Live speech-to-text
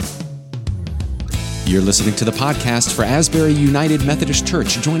You're listening to the podcast for Asbury United Methodist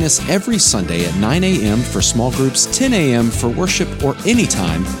Church. Join us every Sunday at 9 a.m. for small groups, 10 a.m. for worship, or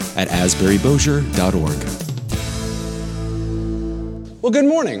anytime at asburybosier.org. Well, good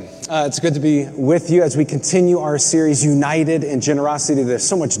morning. It's good to be with you as we continue our series, United in Generosity. There's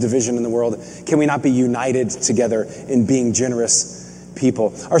so much division in the world. Can we not be united together in being generous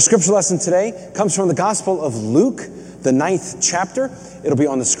people? Our scripture lesson today comes from the Gospel of Luke, the 9th chapter. It'll be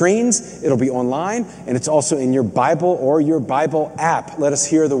on the screens, it'll be online, and it's also in your Bible or your Bible app. Let us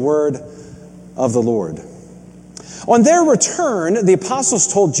hear the word of the Lord. On their return, the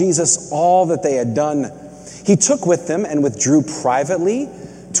apostles told Jesus all that they had done. He took with them and withdrew privately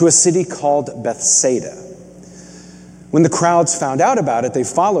to a city called Bethsaida. When the crowds found out about it, they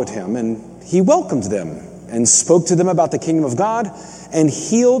followed him, and he welcomed them and spoke to them about the kingdom of God and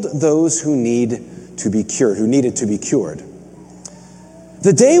healed those who needed to be cured.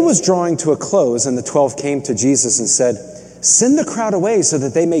 The day was drawing to a close, and the 12 came to Jesus and said, "Send the crowd away so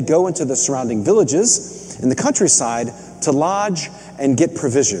that they may go into the surrounding villages in the countryside to lodge and get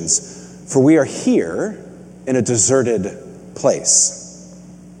provisions, for we are here in a deserted place."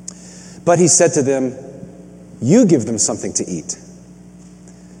 But he said to them, "You give them something to eat."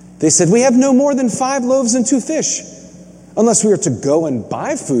 They said, "We have no more than 5 loaves and 2 fish, unless we are to go and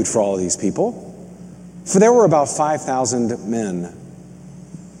buy food for all of these people." For there were about 5,000 men.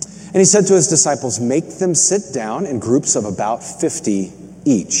 And he said to his disciples, "Make them sit down in groups of about 50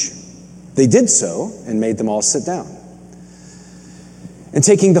 each." They did so and made them all sit down. And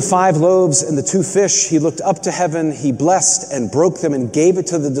taking the 5 loaves and the 2 fish, he looked up to heaven, he blessed and broke them and gave it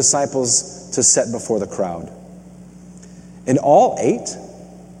to the disciples to set before the crowd. And all ate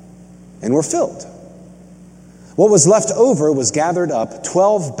and were filled. What was left over was gathered up,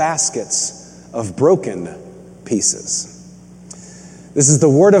 12 baskets of broken pieces. This is the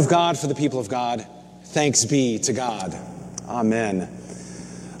word of God for the people of God. Thanks be to God. Amen.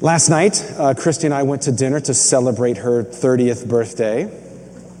 Last night, Christy and I went to dinner to celebrate her 30th birthday.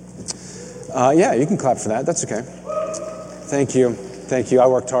 Yeah, you can clap for that. That's okay. Thank you. I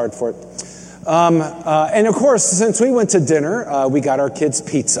worked hard for it. And of course, since we went to dinner, we got our kids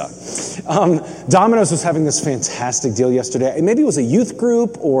pizza. Domino's was having this fantastic deal yesterday. Maybe it was a youth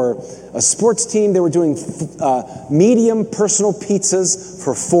group or a sports team. They were doing medium personal pizzas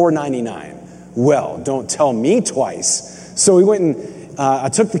for $4.99. Well, don't tell me twice. So we went and I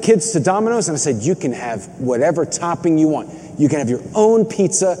took the kids to Domino's and I said, "You can have whatever topping you want. You can have your own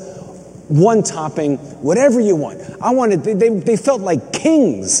pizza, one topping, whatever you want." I wanted, they felt like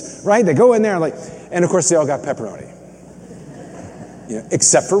kings, right? They go in there and of course they all got pepperoni.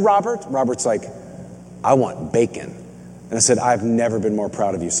 Except for Robert. Robert's like, "I want bacon." And I said, "I've never been more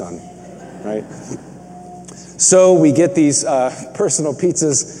proud of you, son." Right? So we get these personal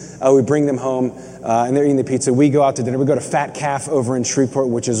pizzas, we bring them home, and they're eating the pizza. We go out to dinner. We go to Fat Calf over in Shreveport,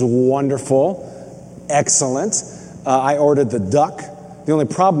 which is wonderful. Excellent. I ordered the duck. The only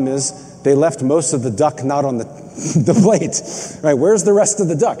problem is they left most of the duck not on the plate. Right? Where's the rest of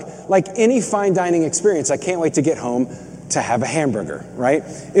the duck? Like any fine dining experience, I can't wait to get home to have a hamburger, right?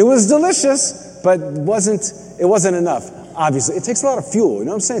 It was delicious, but it wasn't enough. Obviously, it takes a lot of fuel. You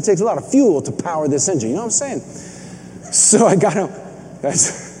know what I'm saying? It takes a lot of fuel to power this engine. You know what I'm saying? So I got home. It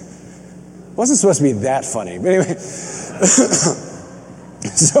wasn't supposed to be that funny. But anyway.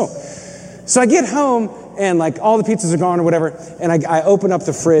 So I get home and like all the pizzas are gone or whatever. And I open up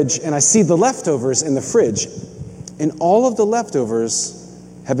the fridge and I see the leftovers in the fridge. And all of the leftovers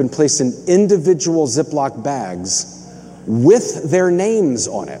have been placed in individual Ziploc bags with their names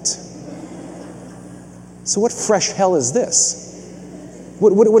on it. So what fresh hell is this?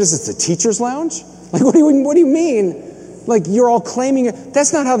 What is this, the teacher's lounge? Like, what do you mean? Like, you're all claiming it.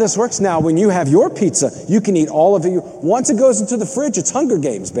 That's not how this works. Now, when you have your pizza, you can eat all of it. Once it goes into the fridge, it's Hunger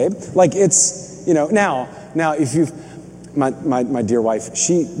Games, babe. Like, it's, now, if you've, my dear wife,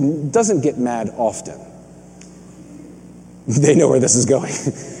 she doesn't get mad often. They know where this is going.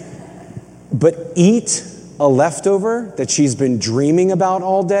 But eat a leftover that she's been dreaming about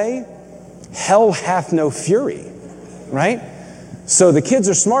all day, hell hath no fury, right? So the kids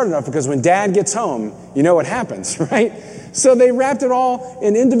are smart enough because when dad gets home, you know what happens, right? So they wrapped it all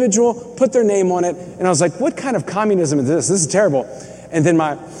in individual, put their name on it, and I was like, what kind of communism is this? This is terrible. And then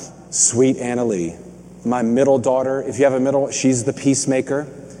my sweet Anna Lee, my middle daughter, if you have a middle, she's the peacemaker.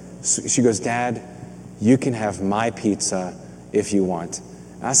 She goes, "Dad, you can have my pizza if you want."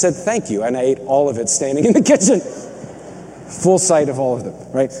 And I said, "Thank you." And I ate all of it standing in the kitchen. Full sight of all of them,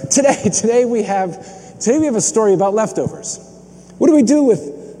 right? Today we have a story about leftovers. What do we do with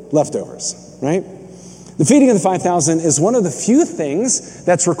leftovers, right? The feeding of the 5,000 is one of the few things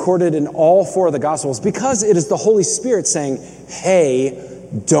that's recorded in all four of the Gospels because it is the Holy Spirit saying, hey,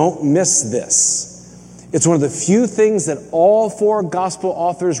 don't miss this. It's one of the few things that all four Gospel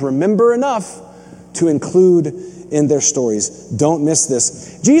authors remember enough to include in their stories. Don't miss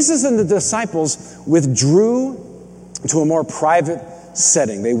this. Jesus and the disciples withdrew to a more private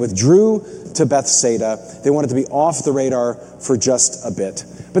setting. They withdrew to Bethsaida. They wanted to be off the radar for just a bit.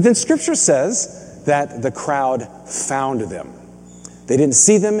 But then Scripture says that the crowd found them. They didn't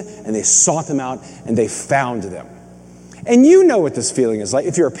see them, and they sought them out, and they found them. And you know what this feeling is like.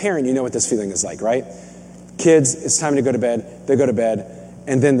 If you're a parent, you know what this feeling is like, right? Kids, it's time to go to bed. They go to bed,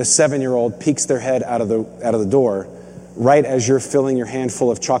 and then the 7-year-old peeks their head out of the door right as you're filling your hand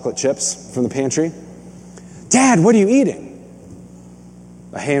full of chocolate chips from the pantry. Dad, what are you eating?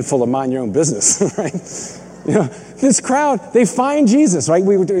 A handful of mind your own business, right? You know, this crowd, they find Jesus, right?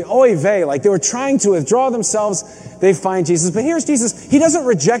 We were doing oy vey, like they were trying to withdraw themselves. They find Jesus. But here's Jesus. He doesn't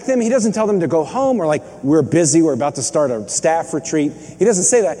reject them. He doesn't tell them to go home or like, we're busy, we're about to start a staff retreat. He doesn't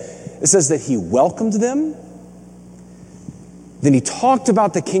say that. It says that he welcomed them. Then he talked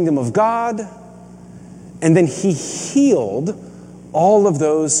about the kingdom of God. And then he healed all of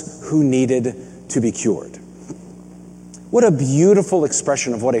those who needed to be cured. What a beautiful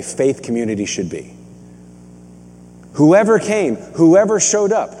expression of what a faith community should be. Whoever came, whoever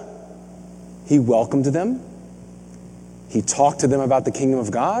showed up, he welcomed them. He talked to them about the kingdom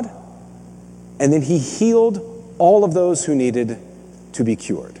of God. And then he healed all of those who needed to be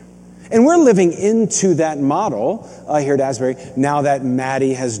cured. And we're living into that model here at Asbury now that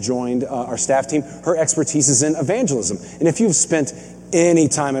Maddie has joined our staff team. Her expertise is in evangelism. And if you've spent any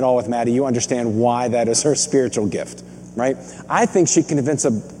time at all with Maddie, you understand why that is her spiritual gift, right? I think she can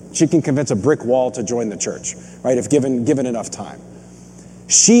convince a brick wall to join the church, right, if given enough time.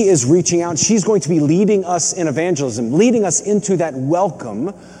 She is reaching out. She's going to be leading us in evangelism, leading us into that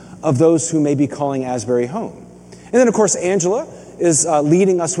welcome of those who may be calling Asbury home. And then, of course, Angela is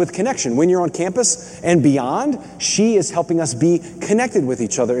leading us with connection. When you're on campus and beyond, she is helping us be connected with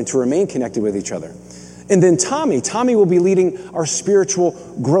each other and to remain connected with each other. And then Tommy will be leading our spiritual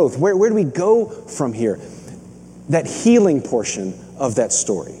growth. Where do we go from here? That healing portion of that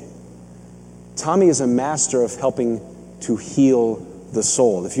story. Tommy is a master of helping to heal the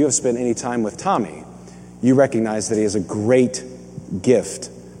soul. If you have spent any time with Tommy, you recognize that he has a great gift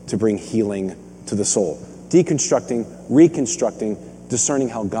to bring healing to the soul. Deconstructing, reconstructing, discerning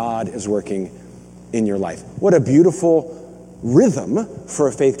how God is working in your life. What a beautiful rhythm for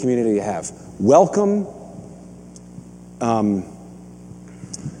a faith community to have. Welcome,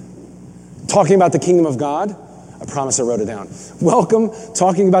 talking about the kingdom of God. I promise I wrote it down. Welcome,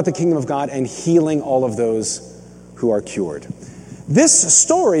 talking about the kingdom of God, and healing all of those who are cured. This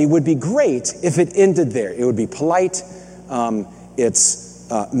story would be great if it ended there. It would be polite. It's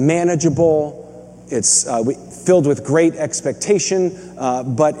manageable. It's filled with great expectation,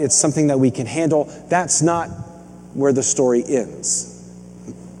 but it's something that we can handle. That's not where the story ends.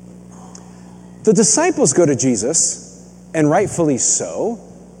 The disciples go to Jesus, and rightfully so.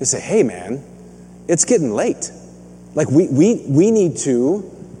 They say, hey man, it's getting late. Like we need to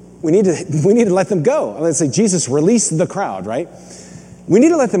let them go. Let's say, Jesus, release the crowd, right? We need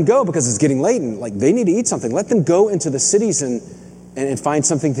to let them go because it's getting late and like they need to eat something. Let them go into the cities and find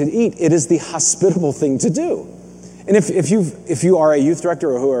something to eat. It is the hospitable thing to do. And if you are a youth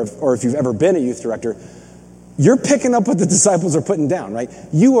director or if you've ever been a youth director, you're picking up what the disciples are putting down, right?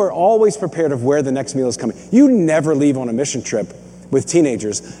 You are always prepared of where the next meal is coming. You never leave on a mission trip with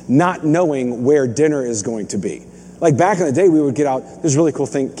teenagers not knowing where dinner is going to be. Like back in the day, we would get out, there's a really cool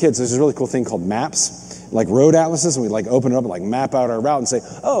thing called maps, like road atlases, and we'd like open it up and like map out our route and say,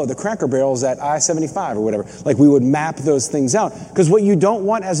 oh, the Cracker Barrel's at I-75 or whatever. Like we would map those things out. Because what you don't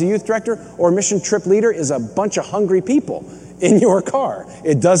want as a youth director or mission trip leader is a bunch of hungry people in your car.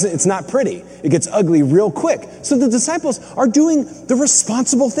 It's not pretty. It gets ugly real quick. So the disciples are doing the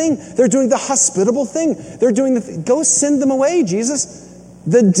responsible thing. They're doing the hospitable thing. They're doing go send them away, Jesus.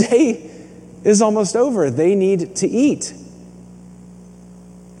 The day is almost over. They need to eat. And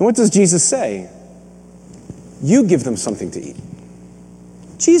what does Jesus say? You give them something to eat.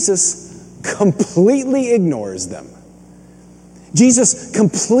 Jesus completely ignores them. Jesus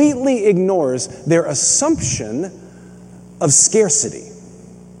completely ignores their assumption of scarcity.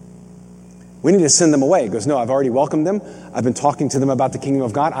 We need to send them away. He goes, no, I've already welcomed them. I've been talking to them about the kingdom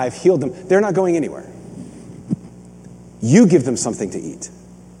of God. I've healed them. They're not going anywhere. You give them something to eat.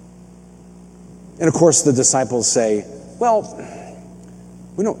 And of course, the disciples say, well,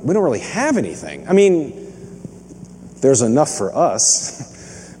 we don't really have anything. I mean, there's enough for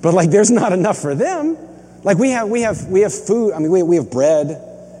us, but like there's not enough for them. Like we have food. I mean, we have bread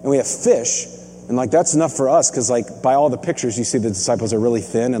and we have fish, and like that's enough for us because like by all the pictures you see the disciples are really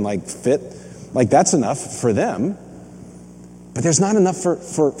thin and like fit. Like that's enough for them. But there's not enough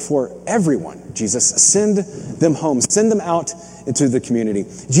for everyone. Jesus, send them home. Send them out into the community.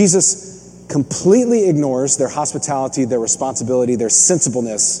 Jesus completely ignores their hospitality, their responsibility, their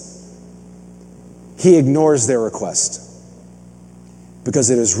sensibleness. He ignores their request because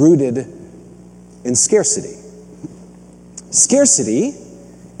it is rooted in scarcity. Scarcity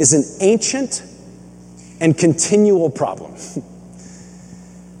is an ancient and continual problem.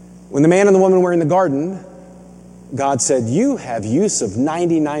 When the man and the woman were in the garden, God said, you have use of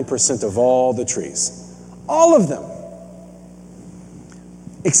 99% of all the trees. All of them.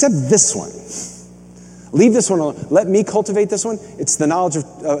 Except this one. Leave this one alone. Let me cultivate this one. It's the knowledge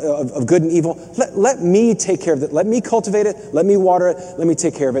of good and evil. Let me take care of it. Let me cultivate it. Let me water it. Let me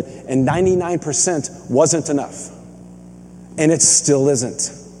take care of it. And 99% wasn't enough. And it still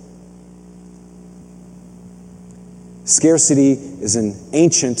isn't. Scarcity is an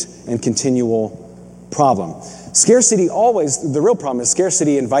ancient and continual problem. Scarcity always, the real problem is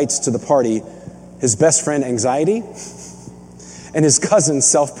scarcity invites to the party his best friend anxiety and his cousin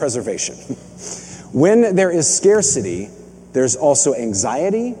self-preservation. When there is scarcity, there's also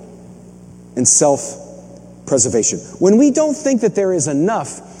anxiety and self-preservation. When we don't think that there is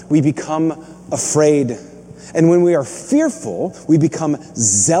enough, we become afraid. And when we are fearful, we become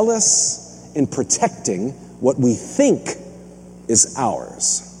zealous in protecting what we think is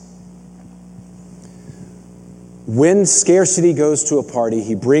ours. When scarcity goes to a party,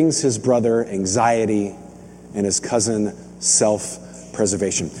 he brings his brother anxiety and his cousin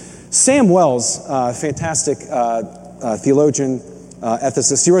self-preservation. Sam Wells, fantastic theologian,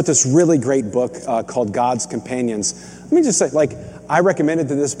 ethicist, he wrote this really great book called God's Companions. Let me just say, I recommended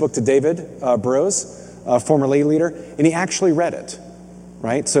this book to David Burrows, former lay leader, and he actually read it,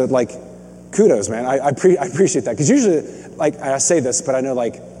 right? So, kudos, man. I appreciate that. Because usually, I say this, but I know,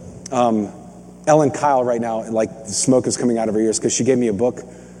 Ellen Kyle right now, the smoke is coming out of her ears because she gave me a book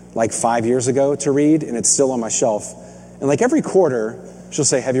 5 years ago to read, and it's still on my shelf. And every quarter, she'll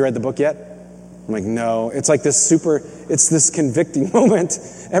say, have you read the book yet? I'm like, no. It's it's this convicting moment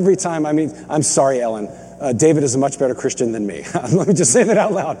every time. I mean, I'm sorry, Ellen. David is a much better Christian than me. Let me just say that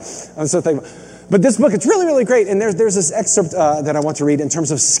out loud. I'm so thankful. But this book, it's really, really great. And there's this excerpt that I want to read in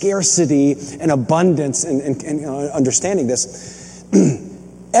terms of scarcity and abundance and understanding this.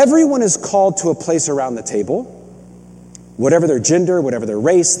 Everyone is called to a place around the table, whatever their gender, whatever their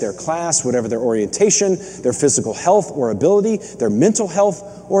race, their class, whatever their orientation, their physical health or ability, their mental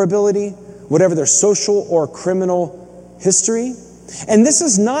health or ability, whatever their social or criminal history. And this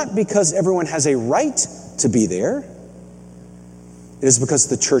is not because everyone has a right to be there. It is because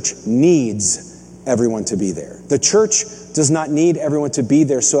the church needs everyone to be there. The church does not need everyone to be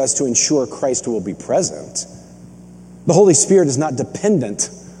there so as to ensure Christ will be present. The Holy Spirit is not dependent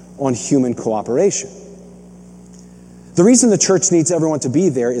on human cooperation. The reason the church needs everyone to be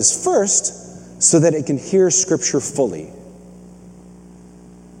there is first, so that it can hear Scripture fully.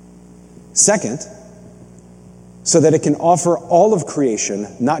 Second, so that it can offer all of creation,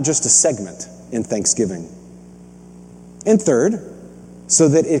 not just a segment in thanksgiving. And third, so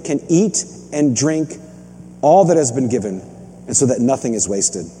that it can eat and drink all that has been given, and so that nothing is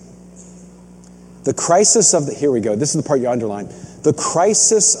wasted. The crisis of here we go. This is the part you underline. The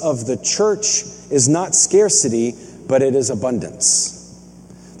crisis of the church is not scarcity, but it is abundance.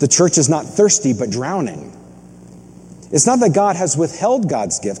 The church is not thirsty, but drowning. It's not that God has withheld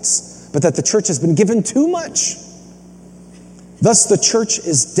God's gifts, but that the church has been given too much. Thus, the church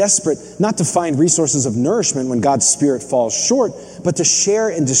is desperate not to find resources of nourishment when God's Spirit falls short, but to share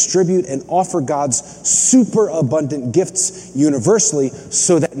and distribute and offer God's superabundant gifts universally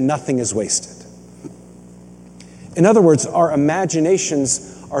so that nothing is wasted. In other words, our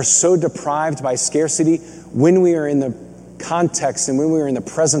imaginations are so deprived by scarcity when we are in the context and when we are in the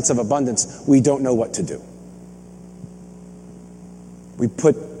presence of abundance, we don't know what to do. We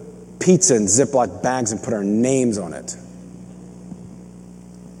put pizza in Ziploc bags and put our names on it.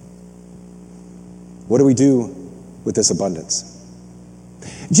 What do we do with this abundance?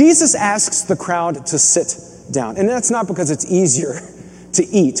 Jesus asks the crowd to sit down. And that's not because it's easier to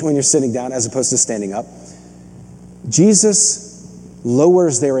eat when you're sitting down as opposed to standing up. Jesus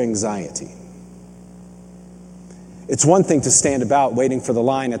lowers their anxiety. It's one thing to stand about waiting for the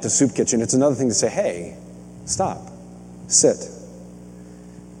line at the soup kitchen. It's another thing to say, hey, stop, sit.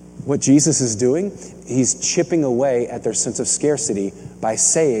 What Jesus is doing, he's chipping away at their sense of scarcity by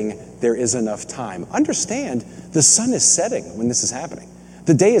saying there is enough time. Understand, the sun is setting when this is happening.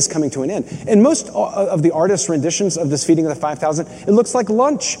 The day is coming to an end. And most of the artists' renditions of this feeding of the 5,000, it looks like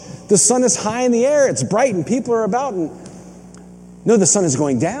lunch. The sun is high in the air, it's bright, and people are about. And no, the sun is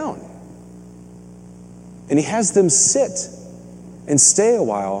going down. And he has them sit and stay a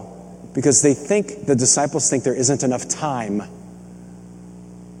while because the disciples think there isn't enough time.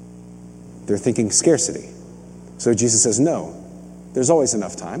 They're thinking scarcity. So Jesus says, no, there's always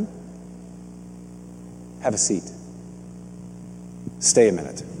enough time. Have a seat. Stay a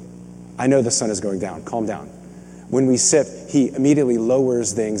minute. I know the sun is going down. Calm down. When we sit, he immediately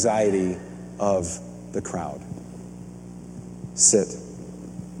lowers the anxiety of the crowd. Sit.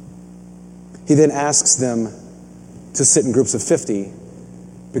 He then asks them to sit in groups of 50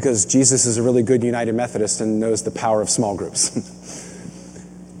 because Jesus is a really good United Methodist and knows the power of small groups.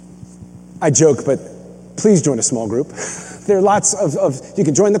 I joke, but please join a small group. There are lots you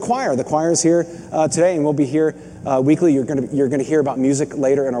can join the choir. The choir is here today, and we'll be here weekly. You're going to hear about music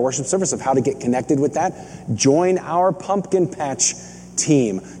later in our worship service of how to get connected with that. Join our pumpkin patch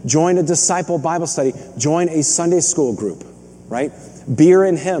team. Join a disciple Bible study. Join a Sunday school group, right? Beer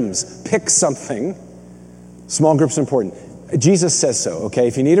and hymns. Pick something. Small groups are important. Jesus says so, okay?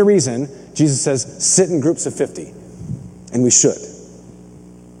 If you need a reason, Jesus says sit in groups of 50, and we should.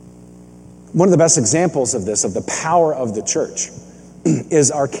 One of the best examples of this, of the power of the church,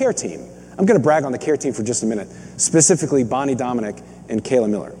 is our care team. I'm going to brag on the care team for just a minute, specifically Bonnie Dominic and Kayla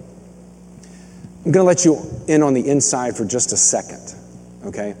Miller. I'm going to let you in on the inside for just a second,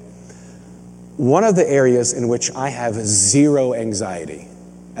 okay? One of the areas in which I have zero anxiety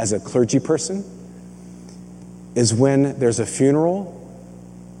as a clergy person is when there's a funeral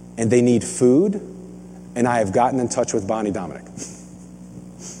and they need food, and I have gotten in touch with Bonnie Dominic,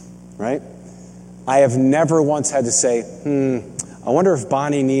 right? I have never once had to say, I wonder if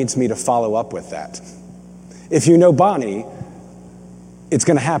Bonnie needs me to follow up with that. If you know Bonnie, it's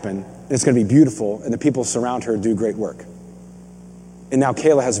going to happen, and it's going to be beautiful, and the people surround her do great work. And now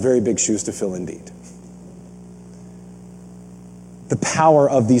Kayla has very big shoes to fill indeed. The power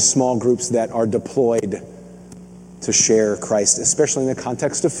of these small groups that are deployed to share Christ, especially in the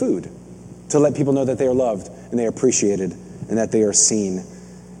context of food, to let people know that they are loved and they are appreciated and that they are seen.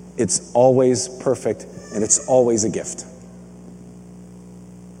 It's always perfect, and it's always a gift.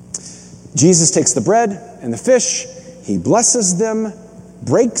 Jesus takes the bread and the fish, he blesses them,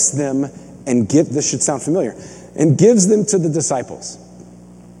 breaks them, and this should sound familiar, and gives them to the disciples.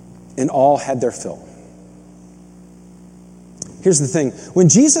 And all had their fill. Here's the thing. When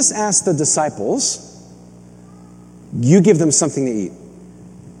Jesus asked the disciples, you give them something to eat.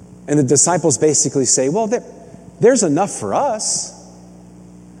 And the disciples basically say, well, there's enough for us.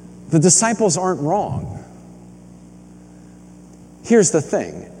 The disciples aren't wrong. Here's the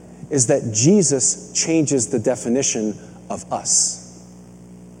thing, is that Jesus changes the definition of us.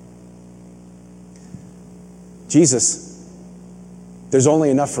 Jesus, there's only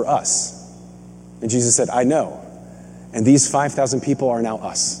enough for us. And Jesus said, I know. And these 5,000 people are now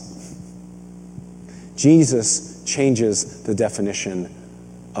us. Jesus changes the definition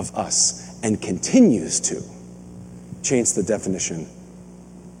of us and continues to change the definition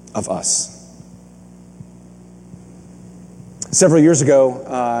of us. Several years ago,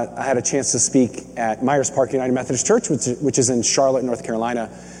 I had a chance to speak at Myers Park United Methodist Church, which is in Charlotte, North Carolina.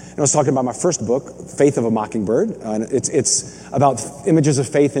 And I was talking about my first book, Faith of a Mockingbird. It's about images of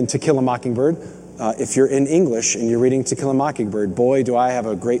faith in To Kill a Mockingbird. If you're in English and you're reading To Kill a Mockingbird, boy, do I have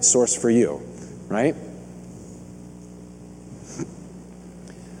a great source for you, right?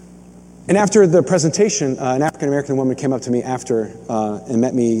 And after the presentation, an African-American woman came up to me after and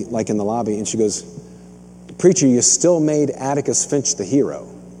met me like in the lobby, and she goes, "Preacher, you still made Atticus Finch the hero."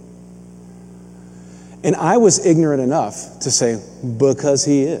 And I was ignorant enough to say, because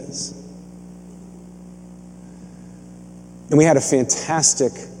he is. And we had a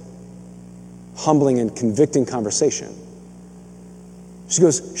fantastic, humbling, and convicting conversation. She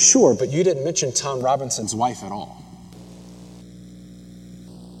goes, "Sure, but you didn't mention Tom Robinson's wife at all."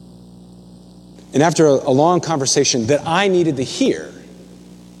 And after a long conversation that I needed to hear,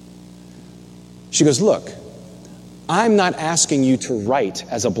 she goes, "Look, I'm not asking you to write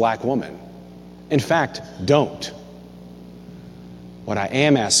as a black woman. In fact, don't. What I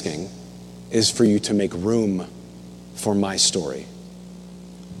am asking is for you to make room for my story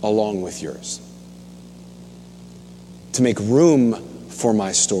along with yours. To make room for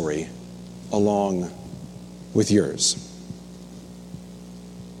my story along with yours."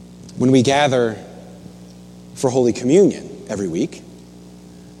 When we gather for Holy Communion every week,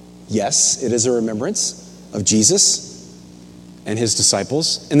 yes, it is a remembrance of Jesus and his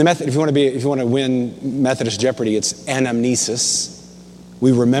disciples. In the method, if you want to win Methodist Jeopardy, it's anamnesis,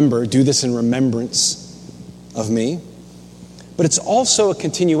 We remember, do this in remembrance of me. But it's also a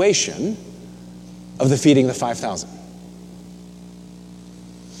continuation of the feeding of the 5,000.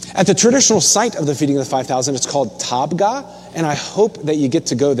 At the traditional site of the feeding of the 5,000, it's called Tabgha, and I hope that you get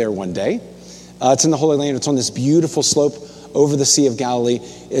to go there one day. It's in the Holy Land. It's on this beautiful slope over the Sea of Galilee.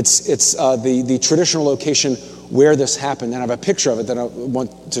 It's the traditional location where this happened, and I have a picture of it that I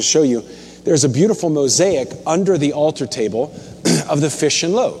want to show you. There's a beautiful mosaic under the altar table of the fish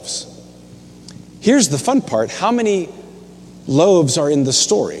and loaves. Here's the fun part. How many loaves are in the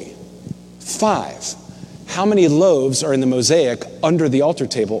story? 5. How many loaves are in the mosaic under the altar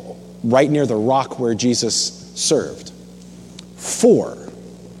table right near the rock where Jesus served? 4.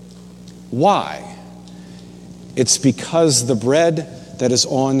 Why? It's because the bread that is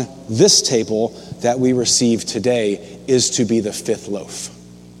on this table that we receive today is to be the 5th loaf.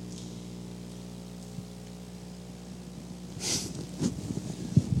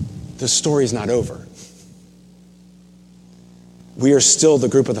 The story's not over. We are still the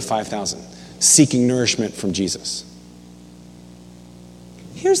group of the 5,000, seeking nourishment from Jesus.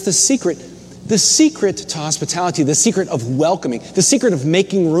 Here's the secret. The secret to hospitality, the secret of welcoming, the secret of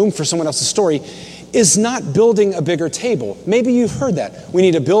making room for someone else's story is not building a bigger table. Maybe you've heard that. We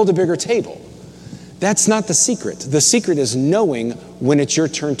need to build a bigger table. That's not the secret. The secret is knowing when it's your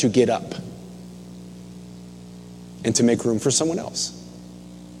turn to get up and to make room for someone else.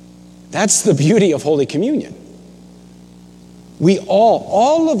 That's the beauty of Holy Communion. We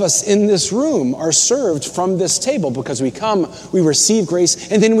all of us in this room are served from this table because we come, we receive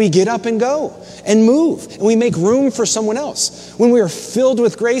grace, and then we get up and go and move, and we make room for someone else. When we are filled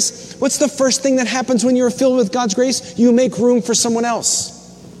with grace, what's the first thing that happens when you're filled with God's grace? You make room for someone else.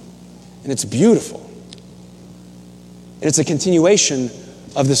 And it's beautiful. And it's a continuation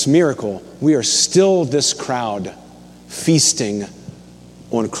of this miracle. We are still this crowd feasting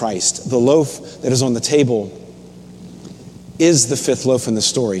on Christ. The loaf that is on the table is the 5th loaf in the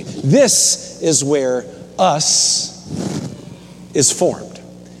story. This is where us is formed.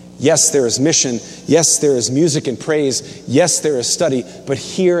 Yes, there is mission. Yes, there is music and praise. Yes, there is study. But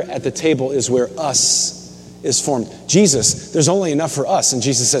here at the table is where us is formed. Jesus, there's only enough for us. And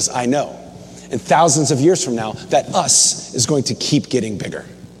Jesus says, I know. And thousands of years from now, that us is going to keep getting bigger.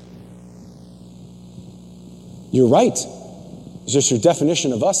 You're right. It's just your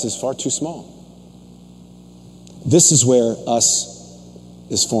definition of us is far too small. This is where us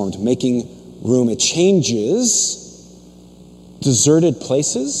is formed, making room. It changes deserted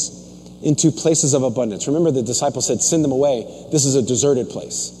places into places of abundance. Remember, the disciples said, send them away. This is a deserted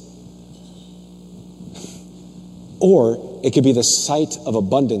place. Or it could be the site of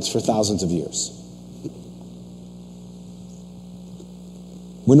abundance for thousands of years.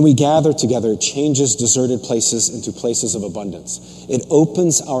 When we gather together, it changes deserted places into places of abundance. It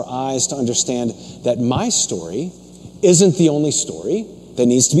opens our eyes to understand that my story isn't the only story that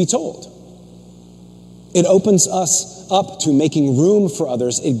needs to be told. It opens us up to making room for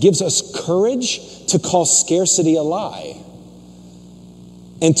others. It gives us courage to call scarcity a lie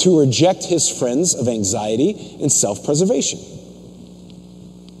and to reject his friends of anxiety and self-preservation.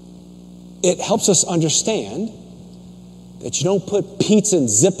 It helps us understand that you don't put pizza in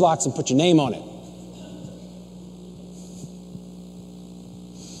Ziplocs and put your name on it.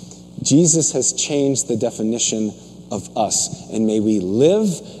 Jesus has changed the definition of us, and may we live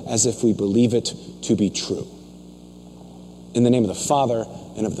as if we believe it to be true. In the name of the Father,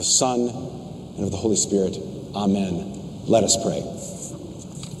 and of the Son, and of the Holy Spirit, amen. Let us pray.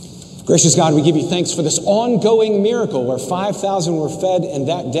 Gracious God, we give you thanks for this ongoing miracle where 5,000 were fed in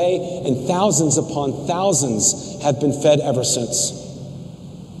that day, and thousands upon thousands have been fed ever since.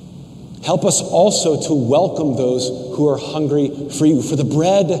 Help us also to welcome those who are hungry for you, for the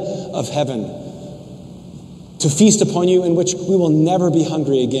bread of heaven, to feast upon you in which we will never be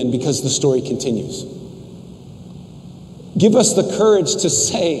hungry again because the story continues. Give us the courage to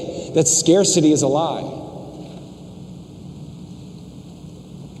say that scarcity is a lie.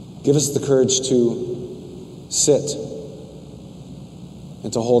 Give us the courage to sit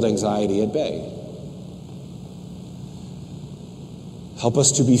and to hold anxiety at bay. Help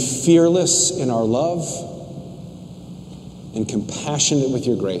us to be fearless in our love and compassionate with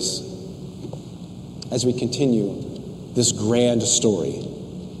your grace as we continue this grand story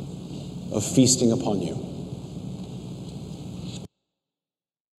of feasting upon you.